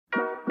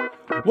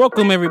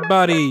Welcome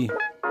everybody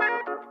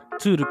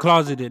to the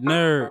Closeted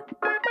Nerd.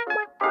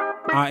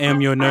 I am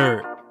your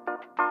nerd,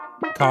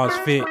 Cause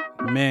Fit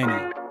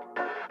Manny.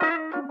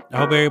 I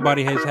hope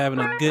everybody is having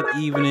a good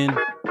evening,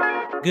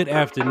 good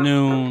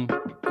afternoon,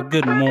 a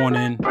good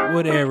morning,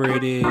 whatever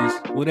it is,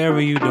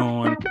 whatever you're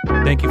doing.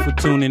 Thank you for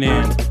tuning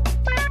in.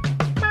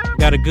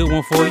 Got a good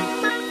one for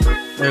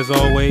you, as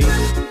always.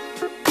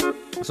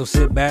 So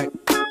sit back,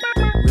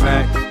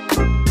 relax,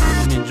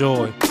 and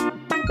enjoy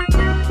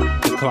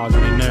the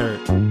Closeted Nerd.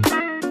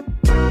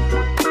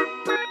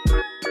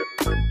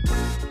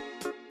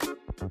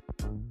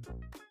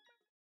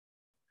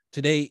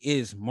 Today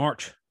is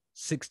March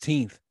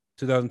 16th,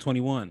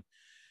 2021.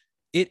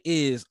 It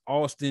is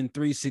Austin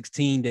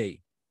 316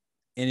 Day.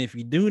 And if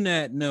you do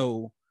not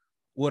know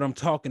what I'm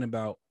talking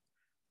about,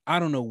 I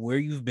don't know where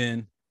you've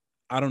been.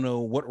 I don't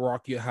know what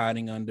rock you're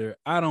hiding under.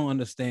 I don't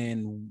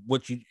understand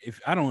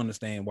I don't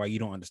understand why you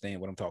don't understand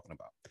what I'm talking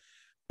about.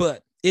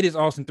 But it is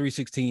Austin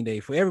 316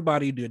 Day. For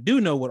everybody who do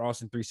know what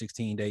Austin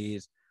 316 Day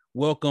is,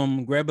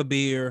 welcome, grab a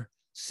beer,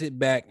 sit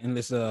back, and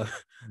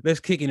let's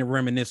kick in and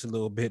reminisce a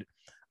little bit.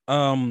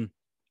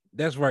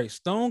 That's right,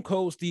 Stone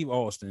Cold Steve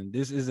Austin.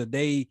 This is a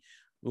day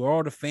where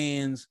all the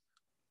fans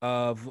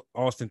of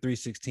Austin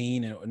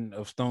 316 and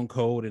of Stone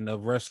Cold and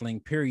of wrestling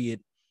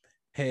period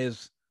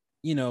has,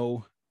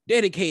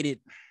 dedicated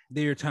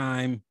their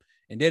time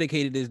and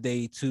dedicated this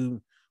day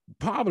to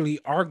probably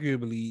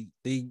arguably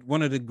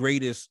one of the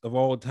greatest of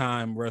all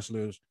time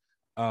wrestlers.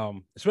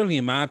 Especially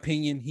in my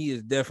opinion, he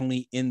is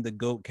definitely in the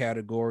GOAT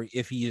category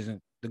if he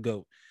isn't the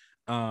GOAT.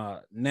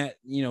 We're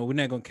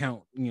not gonna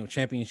count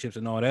championships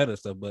and all that other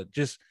stuff, but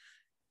just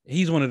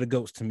he's one of the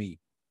GOATs to me.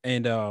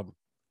 And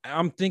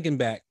I'm thinking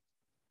back,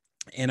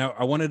 and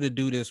I wanted to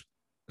do this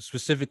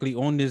specifically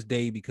on this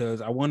day because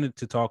I wanted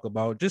to talk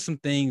about just some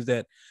things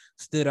that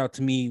stood out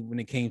to me when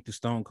it came to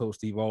Stone Cold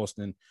Steve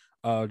Austin.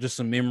 Just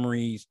some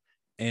memories,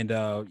 and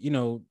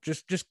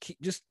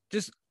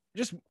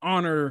just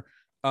honor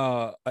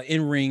an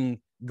in-ring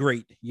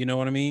great. You know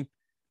what I mean?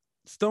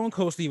 Stone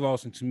Cold Steve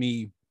Austin to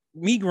me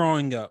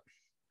growing up.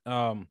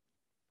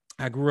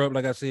 I grew up,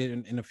 like I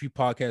said in a few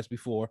podcasts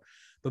before,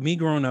 but me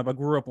growing up, I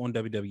grew up on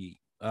WWE.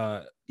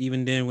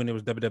 Even then when it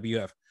was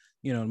WWF,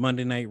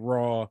 Monday Night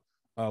Raw,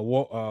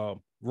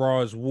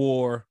 Raw's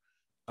War,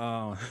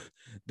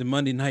 the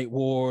Monday Night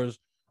Wars,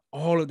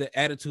 all of the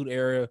Attitude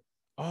Era,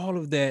 all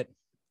of that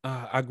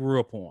I grew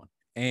up on.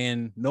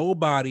 And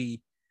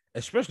nobody,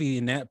 especially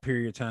in that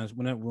period of times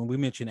when we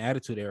mention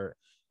Attitude Era,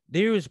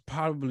 there is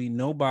probably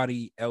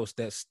nobody else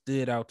that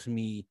stood out to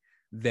me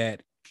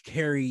that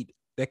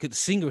could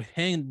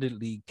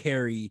single-handedly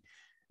carry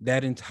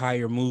that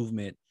entire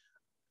movement,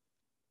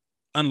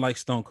 unlike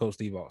Stone Cold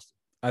Steve Austin.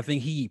 I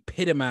think he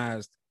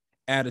epitomized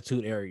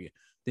Attitude Era,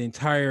 the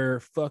entire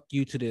fuck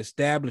you to the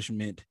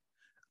establishment.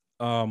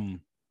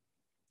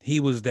 He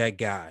was that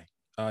guy.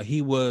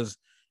 He was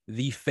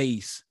the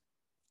face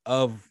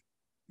of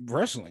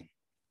wrestling.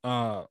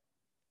 I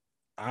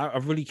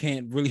really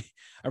can't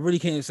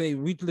say.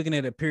 We're looking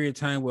at a period of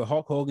time where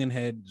Hulk Hogan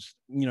had,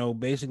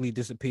 basically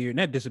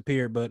not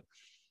disappeared, but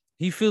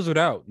he fizzled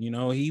out.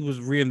 He was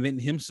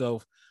reinventing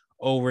himself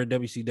over at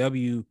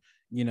WCW,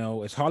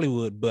 as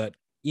Hollywood, but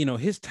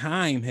his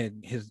time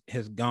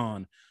has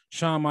gone.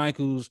 Shawn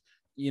Michaels,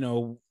 he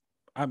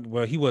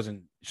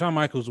wasn't. Shawn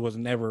Michaels was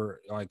never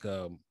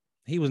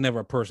he was never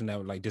a person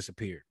that would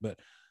disappear. But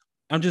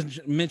I'm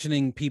just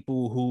mentioning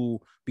people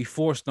who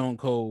before Stone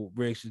Cold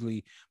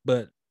basically,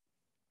 but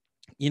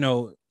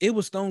it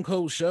was Stone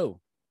Cold's show.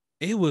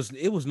 It was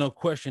no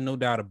question, no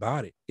doubt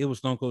about it. It was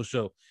Stone Cold's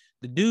show.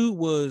 The dude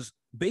was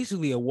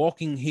basically a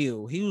walking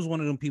heel. He was one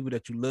of them people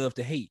that you love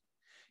to hate,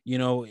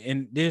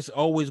 and there's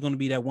always going to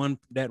be that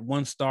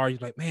one star. You're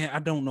like, man, I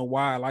don't know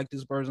why I like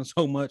this person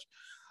so much.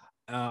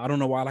 I don't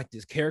know why I like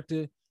this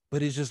character,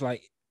 but it's just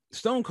like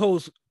Stone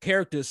Cold's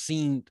character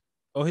seemed,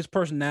 or his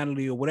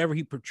personality or whatever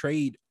he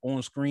portrayed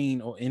on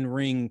screen or in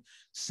ring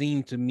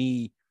seemed to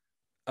me,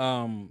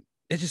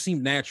 it just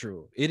seemed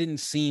natural. It didn't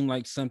seem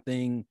like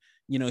something,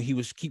 he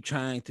was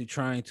trying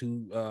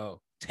to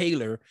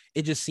tailor.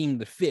 It just seemed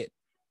to fit.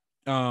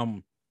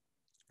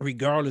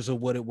 Regardless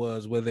of what it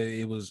was, whether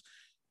it was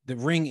the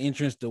ring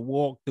entrance, the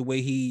walk, the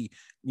way he,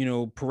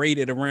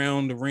 paraded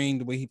around the ring,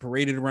 the way he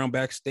paraded around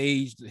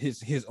backstage,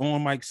 his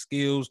on mic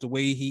skills, the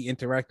way he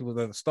interacted with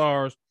other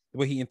stars, the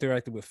way he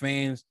interacted with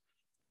fans,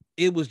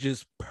 it was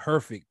just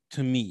perfect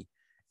to me.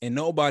 And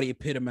nobody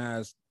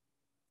epitomized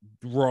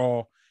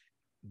raw,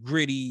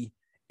 gritty,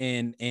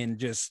 and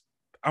just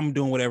I'm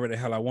doing whatever the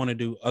hell I want to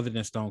do other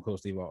than Stone Cold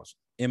Steve Austin,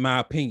 in my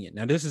opinion.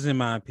 Now, this is in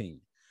my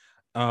opinion.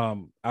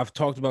 I've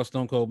talked about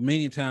Stone Cold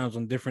many times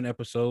on different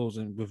episodes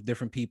and with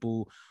different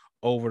people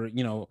over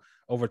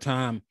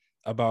time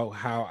about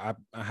how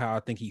I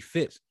think he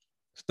fits.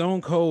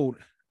 Stone Cold,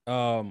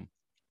 upon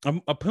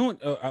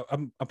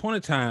a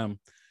time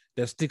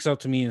that sticks out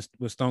to me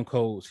with Stone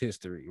Cold's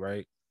history,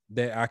 right?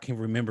 That I can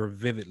remember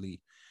vividly.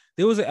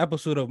 There was an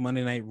episode of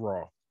Monday Night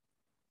Raw.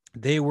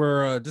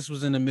 This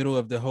was in the middle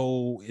of the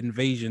whole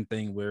invasion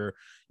thing where,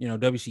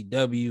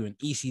 WCW and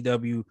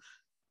ECW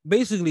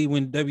basically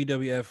when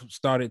WWF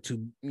started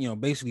to,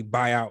 basically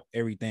buy out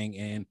everything,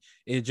 and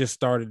it just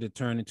started to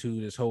turn into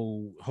this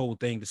whole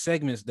thing. The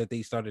segments that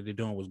they started to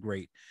doing was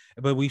great,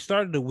 but we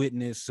started to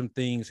witness some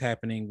things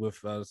happening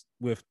with us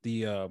with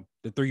the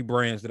three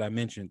brands that I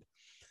mentioned.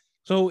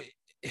 So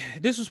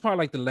this was probably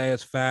like the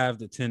last 5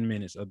 to 10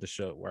 minutes of the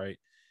show, right?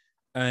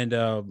 And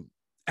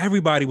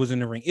everybody was in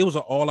the ring. It was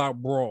an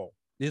all-out brawl.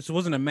 This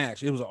wasn't a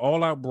match. It was an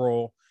all-out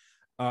brawl.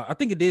 I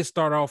think it did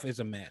start off as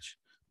a match,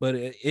 but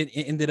it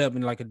ended up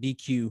in like a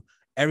DQ.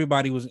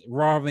 Everybody was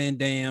Raw Van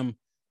Dam,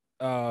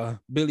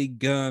 Billy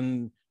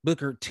Gunn,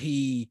 Booker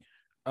T,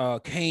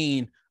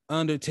 Kane,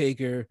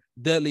 Undertaker,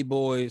 Dudley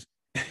Boys.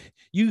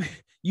 you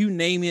you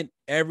name it,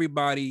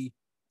 everybody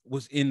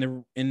was in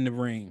the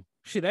ring.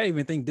 Shit, I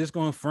even think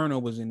Disco Inferno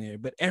was in there,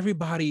 but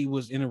everybody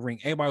was in the ring.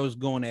 Everybody was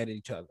going at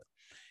each other,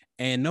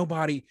 and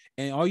nobody,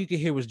 and all you could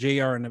hear was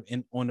Jr.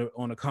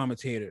 On the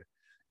commentator,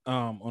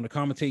 on the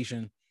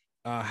commentation,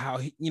 how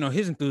he,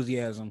 his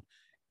enthusiasm,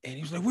 and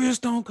he was like, "We're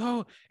Stone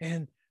Cold,"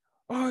 and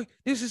oh,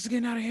 this is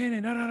getting out of hand,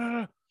 and da, da, da,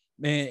 da.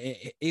 Man,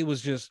 it was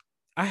just,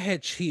 I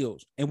had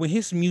chills. And when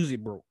his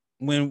music broke,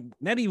 when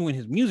not even when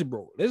his music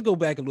broke, let's go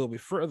back a little bit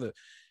further.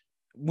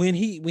 When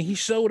he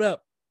showed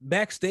up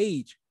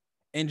backstage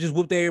and just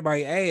whooped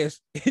everybody's ass,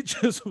 it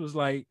just was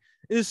like,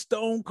 it's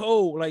Stone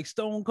Cold, like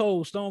Stone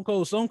Cold, Stone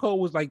Cold. Stone Cold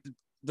was like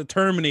the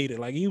Terminator.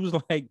 Like he was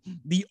like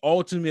the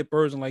ultimate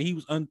person. Like he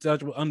was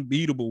untouchable,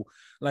 unbeatable.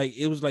 Like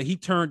it was like he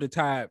turned the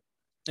tide.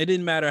 It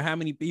didn't matter how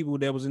many people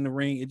that was in the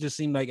ring. It just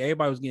seemed like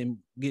everybody was getting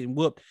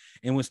whooped.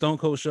 And when Stone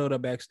Cold showed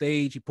up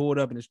backstage, he pulled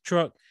up in his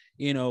truck,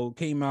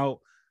 came out.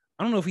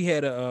 I don't know if he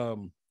had I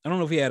don't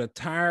know if he had a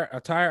tire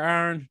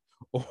iron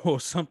or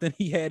something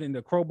he had in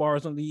the crowbar or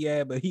something he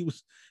had, but he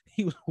was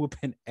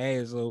whooping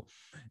ass. So,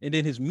 and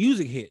then his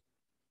music hit.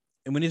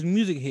 And when his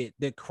music hit,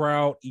 the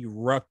crowd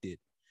erupted.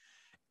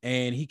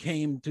 And he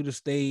came to the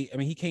stage. I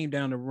mean, he came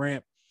down the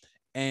ramp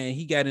and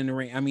he got in the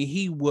ring. I mean,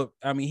 he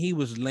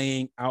was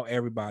laying out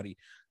everybody.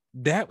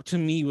 That to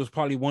me was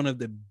probably one of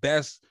the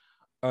best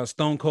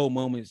Stone Cold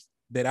moments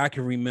that I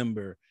can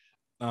remember.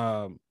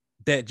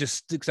 That just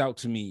sticks out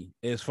to me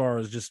as far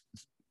as just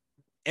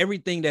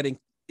everything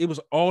it was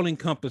all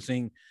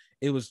encompassing.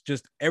 It was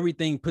just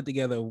everything put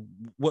together.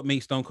 What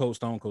made Stone Cold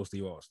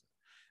Steve Austin.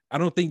 I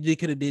don't think they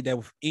could have did that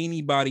with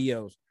anybody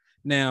else.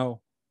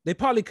 Now they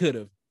probably could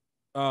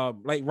have.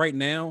 Like right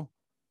now,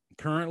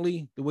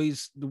 currently the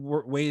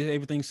way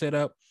everything's set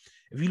up.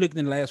 If you look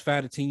in the last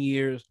 5 to 10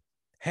 years,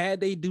 had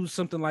they do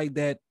something like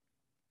that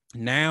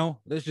now,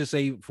 let's just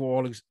say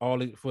for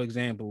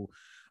example,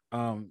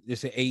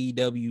 it's an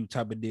AEW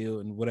type of deal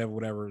and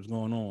whatever is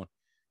going on.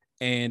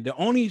 And the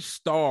only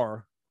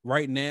star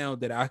right now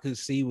that I could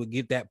see would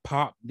give that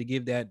pop, to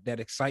give that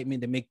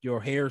excitement, to make your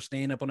hair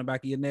stand up on the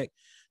back of your neck,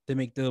 to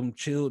make them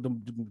chill, the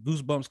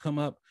goosebumps come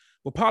up,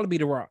 will probably be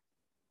The Rock.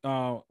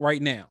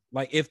 Right now,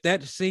 like if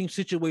that same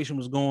situation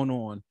was going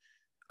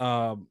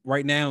on,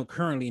 right now,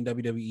 currently in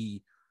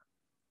WWE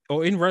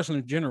or in wrestling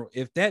in general,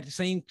 if that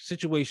same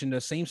situation, the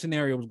same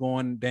scenario was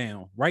going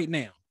down right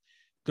now,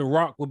 The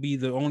Rock would be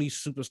the only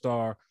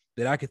superstar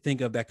that I could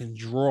think of that can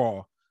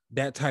draw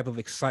that type of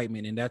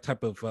excitement and that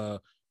type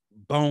of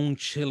bone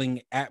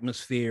chilling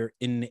atmosphere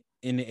in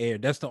the air.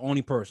 That's the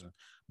only person.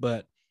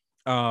 But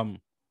um,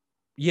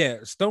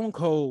 yeah, Stone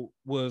Cold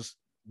was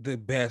the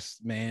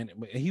best, man.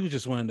 He was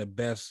just one of the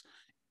best.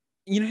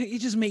 He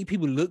just made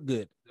people look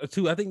good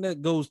too. I think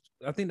that goes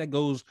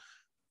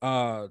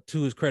to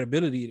his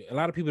credibility. A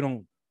lot of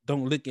people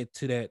don't look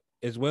into that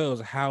as well, as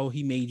how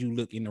he made you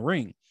look in the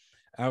ring.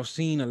 I've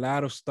seen a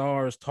lot of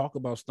stars talk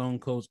about Stone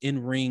Cold's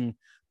in ring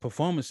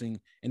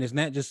performancing, and it's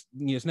not just,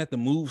 it's not the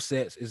move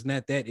sets, it's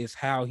not that, it's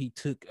how he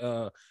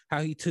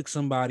took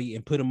somebody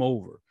and put him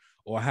over,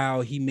 or how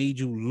he made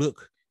you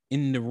look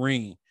in the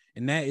ring.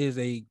 And that is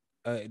a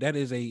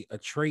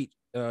trait,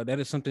 that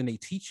is something they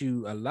teach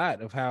you a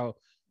lot of. How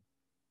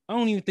I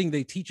don't even think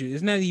they teach you.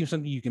 It's not even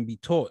something you can be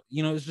taught.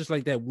 It's just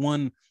like that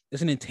one.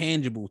 It's an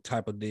intangible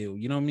type of deal.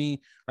 You know what I mean?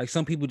 Like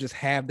some people just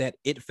have that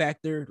it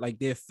factor. Like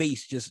their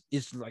face just,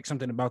 it's like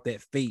something about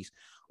that face,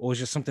 or it's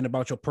just something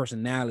about your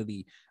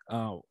personality,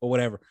 or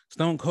whatever.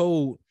 Stone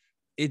Cold,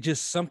 it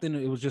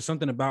was just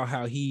something about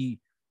how he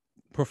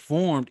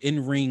performed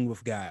in ring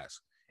with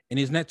guys. And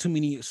there's not too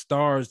many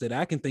stars that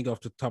I can think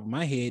off the top of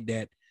my head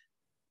that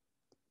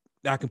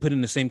I can put in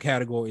the same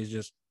category as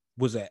just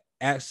was an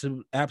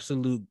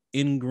absolute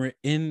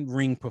in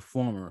ring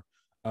performer.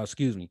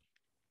 Excuse me,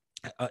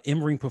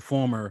 in ring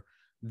performer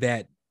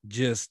that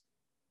just,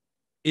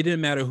 it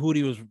didn't matter who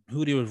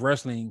they was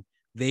wrestling,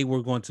 they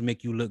were going to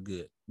make you look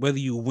good. Whether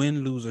you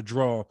win, lose, or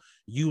draw,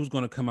 you was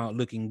going to come out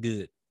looking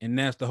good. And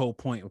that's the whole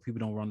point. What people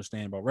don't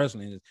understand about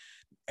wrestling is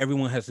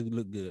everyone has to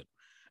look good.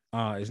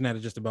 It's not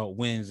just about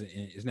wins, and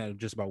it's not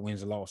just about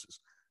wins and losses.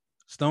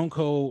 Stone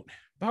Cold,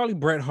 probably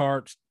Bret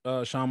Hart,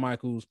 Shawn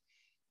Michaels,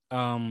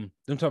 them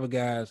type of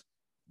guys,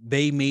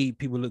 they made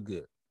people look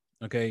good.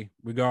 Okay,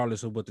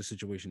 regardless of what the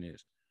situation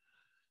is.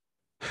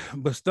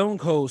 But Stone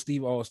Cold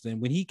Steve Austin,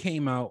 when he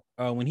came out,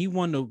 when he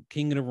won the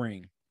King of the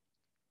Ring,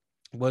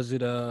 was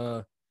it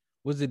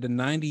was it the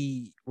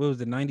 90, what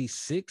was it,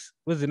 96?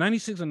 Was it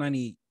 96 or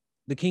 98?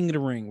 The King of the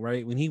Ring,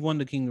 right? When he won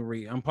the King of the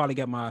Ring. I'm probably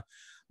got my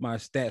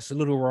stats a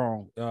little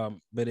wrong.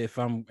 But if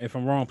I'm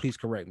wrong, please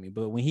correct me.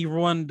 But when he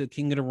won the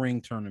King of the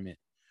Ring tournament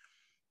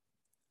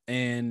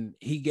and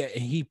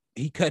he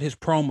cut his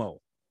promo,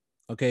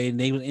 okay, and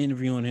they was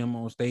interviewing him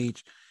on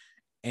stage,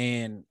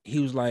 and he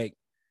was like,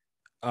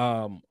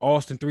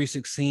 Austin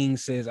 316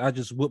 says, I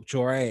just whooped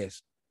your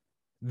ass.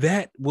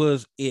 That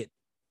was it.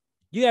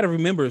 You got to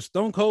remember,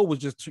 Stone Cold was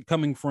just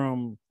coming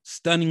from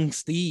stunning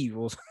Steve.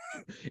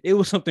 It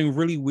was something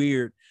really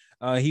weird.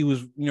 He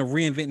was,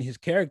 reinventing his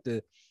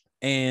character,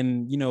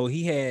 and he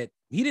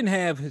didn't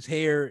have his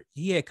hair.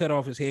 He had cut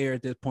off his hair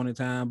at this point in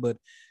time, but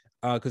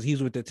because he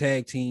was with the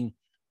tag team,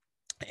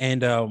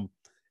 and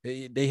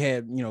they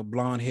had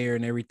blonde hair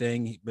and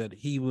everything. But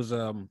he was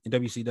in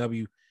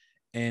WCW,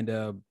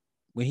 and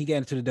when he got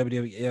into the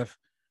WWF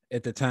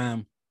at the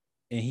time,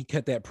 and he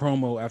cut that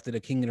promo after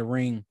the King of the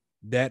Ring,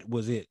 that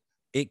was it.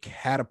 It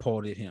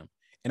catapulted him.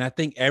 And I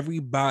think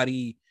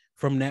everybody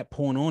from that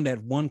point on,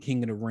 that one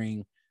King of the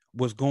Ring,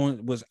 was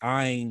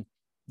eyeing.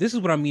 This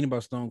is what I mean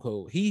about Stone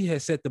Cold. He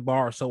has set the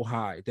bar so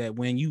high that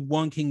when you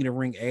won King of the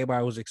Ring,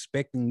 everybody was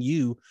expecting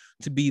you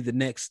to be the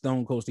next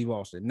Stone Cold Steve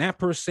Austin. Not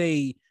per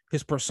se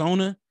his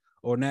persona,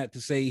 or not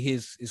to say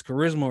his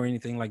charisma or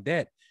anything like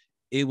that.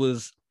 It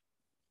was,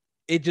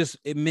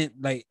 it meant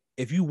like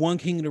if you won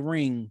King of the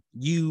Ring,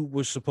 you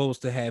were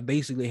supposed to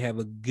basically have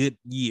a good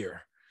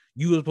year.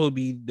 You were supposed to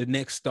be the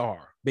next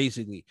star,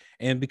 basically.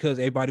 And because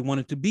everybody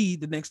wanted to be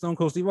the next Stone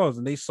Cold Steve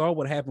Austin, they saw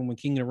what happened when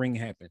King of the Ring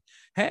happened.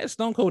 Had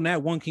Stone Cold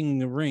not won King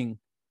of the Ring,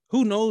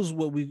 who knows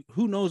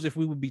if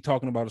we would be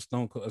talking about a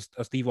Stone Cold,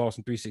 a Steve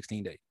Austin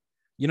 316 day.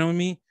 You know what I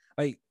mean?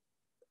 Like,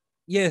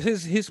 yeah,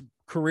 his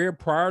career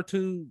prior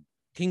to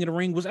King of the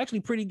Ring was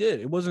actually pretty good.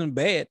 It wasn't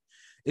bad.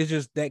 It's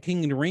just that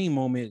King of the Ring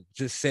moment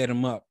just set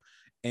him up,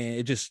 and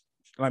it just,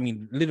 I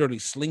mean, literally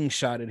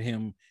slingshotted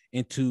him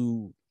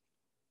into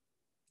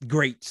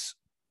greats,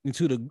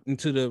 into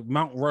the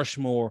Mount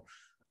Rushmore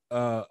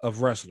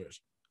of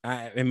wrestlers.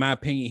 In my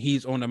opinion,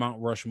 he's on the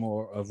Mount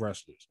Rushmore of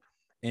wrestlers,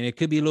 and it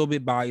could be a little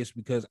bit biased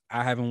because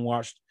I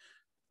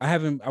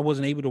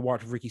wasn't able to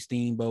watch Ricky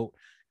Steamboat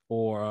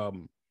or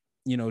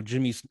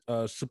Jimmy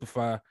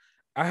Superfly.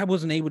 I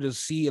wasn't able to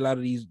see a lot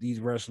of these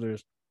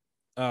wrestlers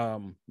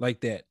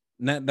like that.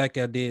 Not like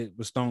I did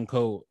with Stone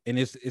Cold. And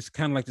it's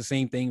kind of like the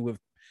same thing with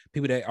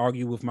people that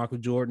argue with Michael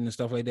Jordan and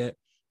stuff like that.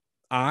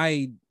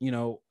 I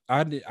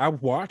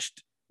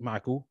watched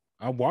Michael.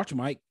 I watched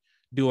Mike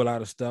do a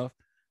lot of stuff,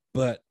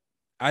 but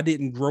I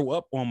didn't grow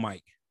up on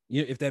Mike,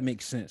 if that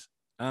makes sense.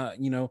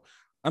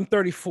 I'm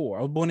 34.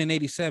 I was born in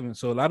 87.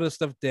 So a lot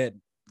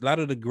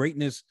of the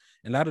greatness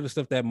and a lot of the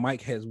stuff that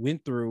Mike has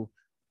went through,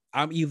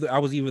 I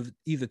was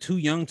either too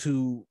young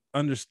to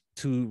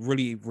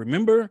really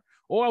remember,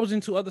 or I was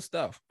into other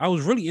stuff. I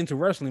was really into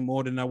wrestling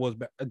more than I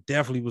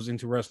definitely was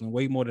into wrestling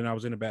way more than I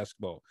was into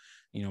basketball.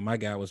 My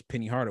guy was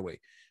Penny Hardaway.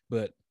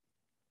 But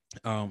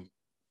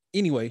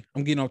anyway,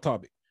 I'm getting off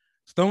topic.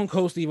 Stone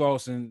Cold Steve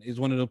Austin is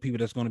one of those people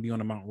that's going to be on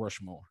the Mount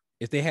Rushmore.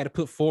 If they had to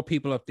put 4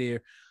 people up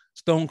there,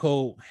 Stone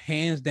Cold,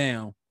 hands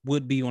down,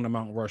 would be on the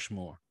Mount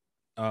Rushmore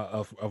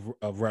of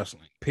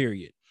wrestling,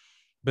 period.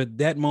 But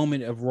that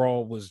moment of Raw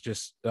was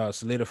just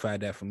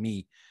solidified that for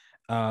me.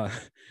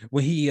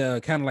 When he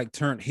kind of like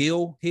turned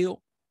heel,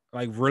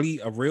 like really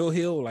a real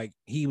heel, like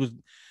he was,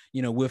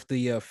 with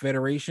the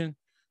Federation.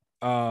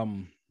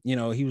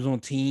 He was on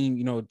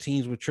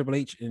teams with Triple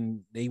H,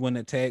 and they won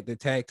the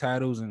tag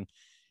titles. And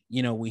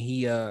when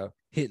he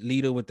hit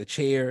Lita with the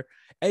chair,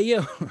 hey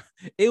yo,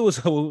 it was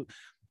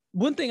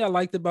one thing I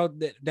liked about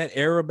that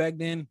era back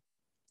then.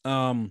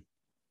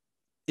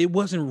 It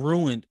wasn't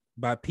ruined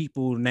by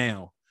people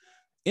now.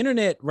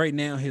 Internet right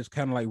now has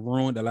kind of like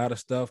ruined a lot of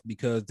stuff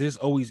because there's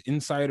always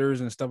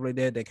insiders and stuff like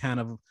that kind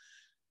of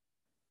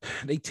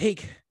they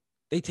take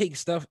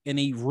stuff and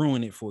they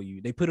ruin it for you.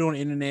 They put it on the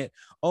internet.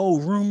 Oh,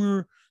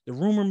 the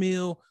rumor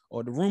mill,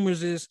 or the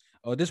rumors is,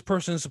 or this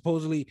person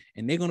supposedly,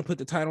 and they're gonna put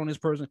the title on this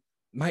person.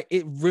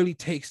 It really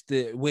takes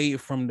away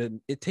from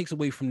the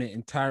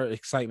entire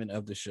excitement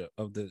of the show,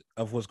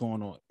 of what's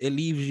going on. It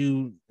leaves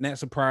you not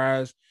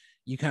surprised.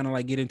 You kind of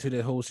like get into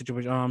the whole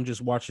situation. Oh, I'm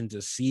just watching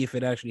to see if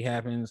it actually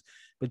happens,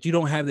 but you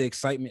don't have the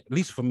excitement. At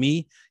least for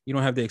me, you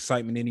don't have the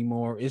excitement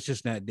anymore. It's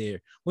just not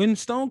there. When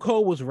Stone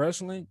Cold was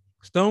wrestling,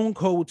 Stone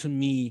Cold to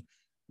me,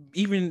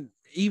 even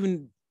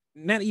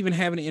not even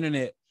having the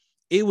internet,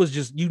 it was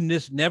just, you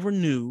just never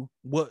knew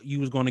what you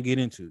was going to get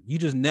into. You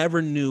just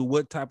never knew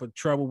what type of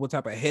trouble, what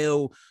type of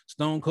hell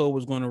Stone Cold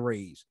was going to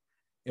raise.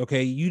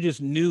 Okay, you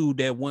just knew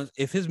that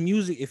if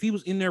he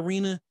was in the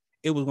arena,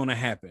 it was going to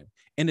happen.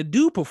 And the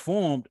dude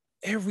performed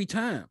every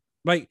time.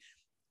 Like,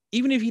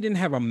 even if he didn't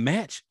have a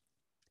match,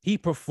 he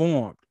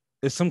performed.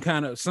 There's some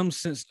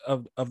sense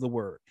of the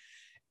word.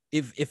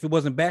 If it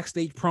wasn't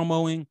backstage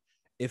promoing,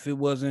 if it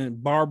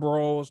wasn't bar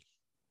brawls,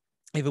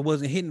 if it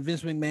wasn't hitting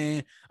Vince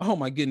McMahon, oh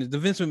my goodness, the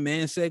Vince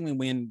McMahon segment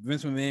when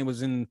Vince McMahon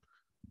was in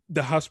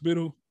the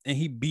hospital and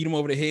he beat him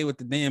over the head with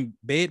the damn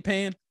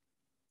bedpan.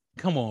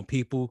 Come on,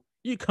 people.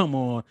 You come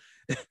on,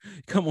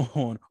 come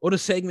on. Or the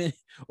segment,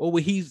 or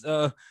where he's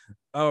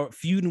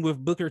feuding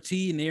with Booker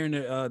T, and they're in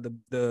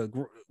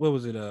the what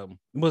was it? It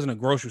wasn't a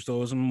grocery store.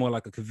 It was more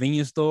like a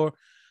convenience store.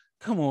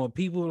 Come on,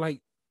 people,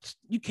 like,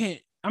 you can't.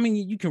 I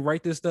mean, you can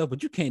write this stuff,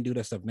 but you can't do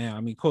that stuff now.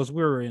 I mean, of course,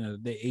 we're in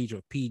the age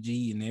of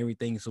PG and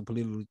everything, so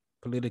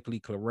politically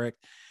correct,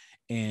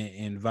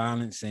 and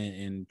violence,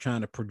 and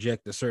trying to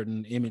project a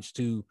certain image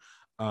to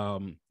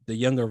the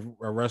younger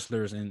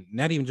wrestlers, and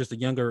not even just the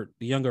younger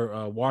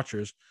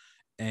watchers,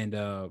 and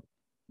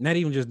not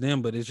even just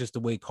them, but it's just the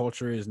way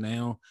culture is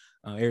now.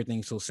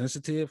 Everything's so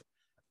sensitive.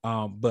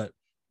 But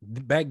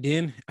back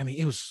then, I mean,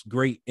 it was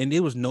great, and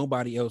there was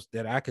nobody else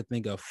that I could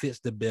think of fits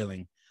the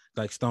billing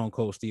like Stone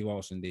Cold Steve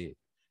Austin did.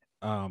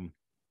 Um,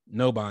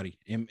 Nobody,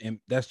 and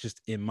that's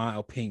just in my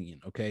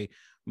opinion. Okay,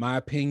 my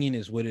opinion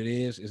is what it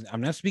is.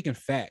 I'm not speaking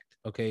fact.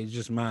 Okay, it's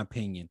just my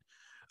opinion.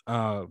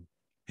 Uh,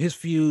 his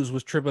fuse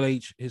with Triple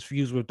H, his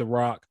fuse with The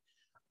Rock.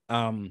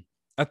 Um,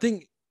 I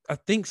think I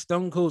think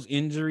Stone Cold's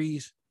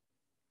injuries,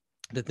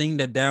 the thing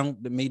that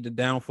made the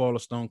downfall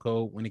of Stone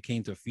Cold when it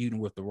came to feuding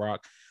with The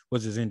Rock,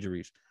 was his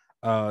injuries.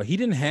 He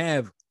didn't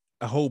have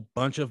a whole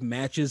bunch of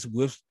matches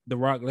with The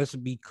Rock. Let's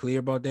be clear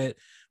about that.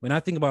 When I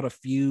think about a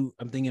feud,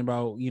 I'm thinking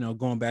about,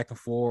 going back and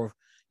forth,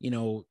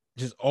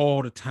 just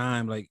all the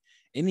time. Like,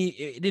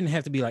 it didn't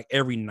have to be like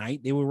every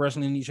night they were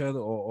wrestling each other,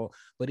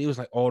 but it was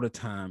like all the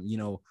time.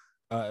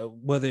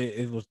 Whether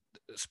it was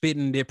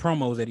spitting their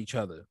promos at each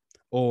other,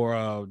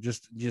 or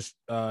just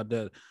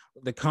the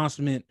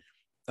constant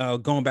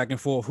going back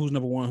and forth, who's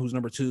number one, who's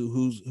number two,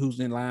 who's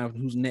in line,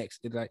 who's next.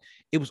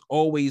 It was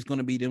always going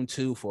to be them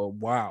two for a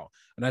while,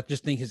 and I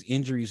just think his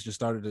injuries just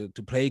started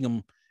to plague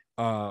him.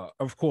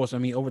 Of course, I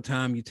mean, over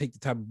time, you take the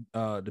type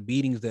the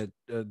beatings that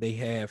they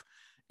have,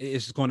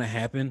 it's going to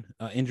happen.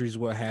 Injuries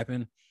will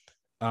happen,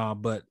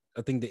 but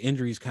I think the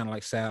injuries kind of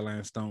like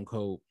sideline Stone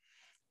Cold,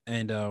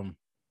 and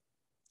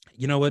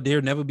you know what?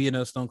 There'll never be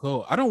another Stone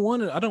Cold. I don't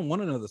want it. I don't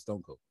want another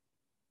Stone Cold.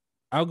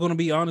 I'm going to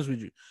be honest with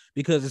you,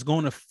 because it's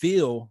going to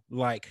feel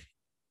like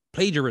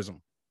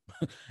plagiarism.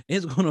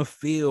 It's going to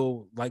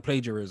feel like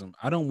plagiarism.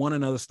 I don't want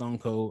another Stone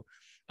Cold.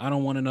 I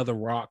don't want another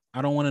Rock.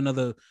 I don't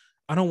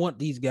want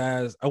these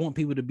guys. I want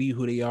people to be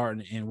who they are,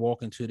 and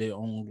walk into their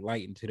own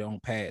light, into their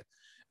own path.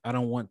 I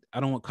don't want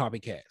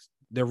copycats.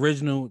 The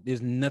original,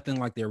 there's nothing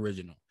like the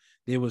original.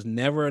 There was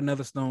never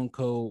another Stone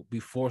Cold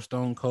before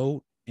Stone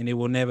Cold, and there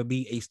will never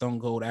be a Stone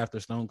Cold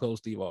after Stone Cold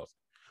Steve Austin.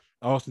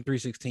 Austin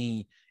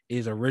 316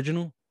 is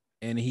original,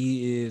 and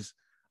he is,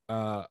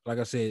 like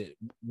I said,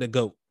 the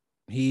GOAT.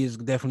 He is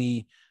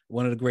definitely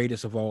one of the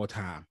greatest of all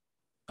time.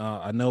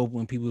 I know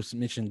when people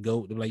mention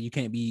GOAT, they're like, you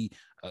can't be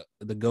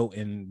the GOAT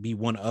and be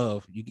one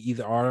of. You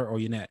either are or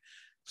you're not.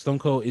 Stone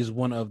Cold is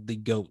one of the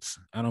GOATs.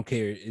 I don't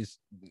care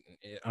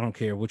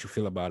what you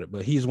feel about it,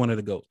 but he's one of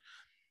the GOATs.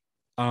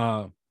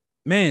 Uh,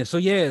 Man, so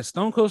yeah,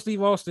 Stone Cold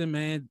Steve Austin,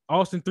 man,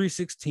 Austin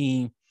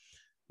 316,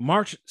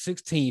 March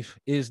 16th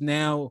is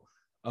now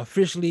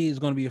officially, is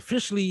going to be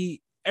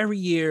officially every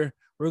year.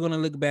 We're going to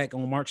look back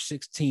on March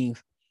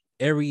 16th.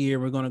 Every year,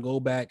 we're going to go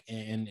back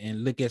and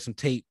look at some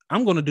tape.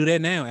 I'm going to do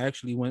that now,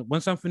 actually.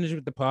 Once I'm finished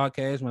with the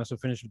podcast, once I'm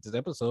finished with this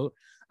episode,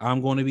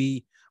 I'm going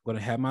to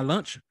have my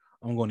lunch.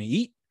 I'm going to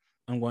eat.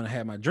 I'm going to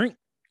have my drink,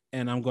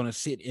 and I'm going to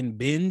sit and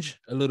binge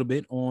a little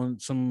bit on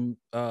some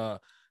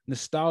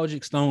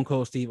nostalgic Stone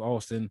Cold Steve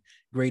Austin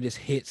greatest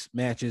hits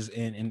matches,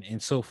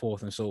 and so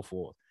forth and so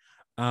forth.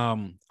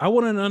 I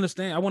want to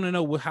understand. I want to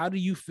know, how do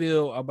you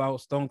feel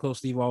about Stone Cold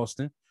Steve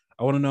Austin?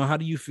 I want to know, how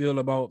do you feel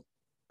about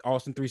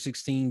Austin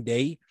 316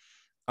 Day?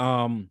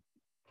 Um,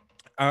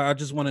 I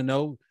just want to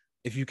know,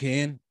 if you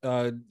can.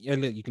 Yeah,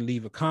 look, you can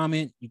leave a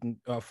comment. You can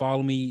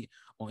follow me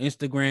on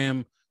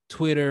Instagram,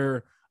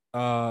 Twitter,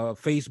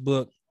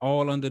 Facebook,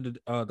 all under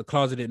the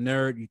Closeted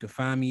Nerd. You can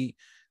find me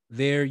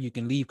there. You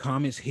can leave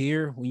comments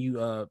here. When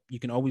you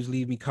can always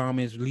leave me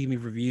comments, leave me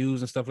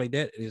reviews and stuff like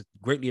that. It's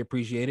greatly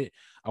appreciated.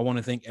 I want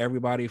to thank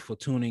everybody for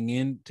tuning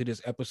in to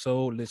this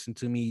episode. Listen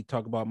to me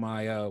talk about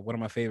my one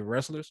of my favorite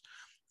wrestlers.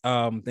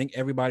 Thank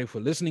everybody for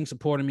listening,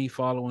 supporting me,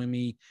 following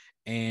me,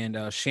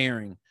 and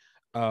sharing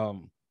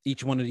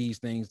each one of these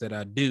things that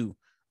I do.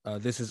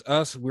 This is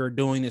us. We're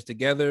doing this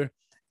together,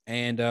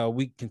 and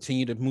we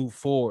continue to move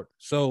forward.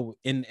 So,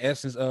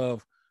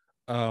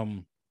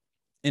 um,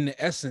 in the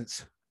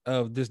essence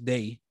of this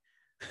day,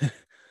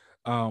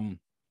 um,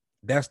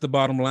 that's the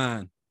bottom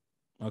line.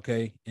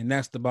 Okay, and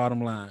that's the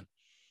bottom line.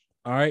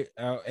 All right,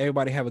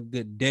 everybody have a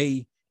good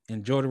day.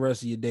 Enjoy the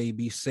rest of your day.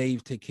 Be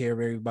safe. Take care of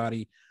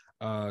everybody.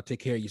 Take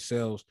care of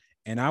yourselves.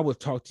 And I will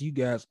talk to you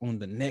guys on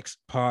the next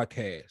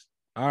podcast.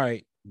 All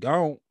right,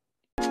 go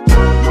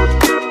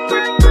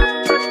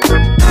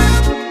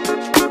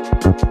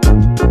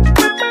on.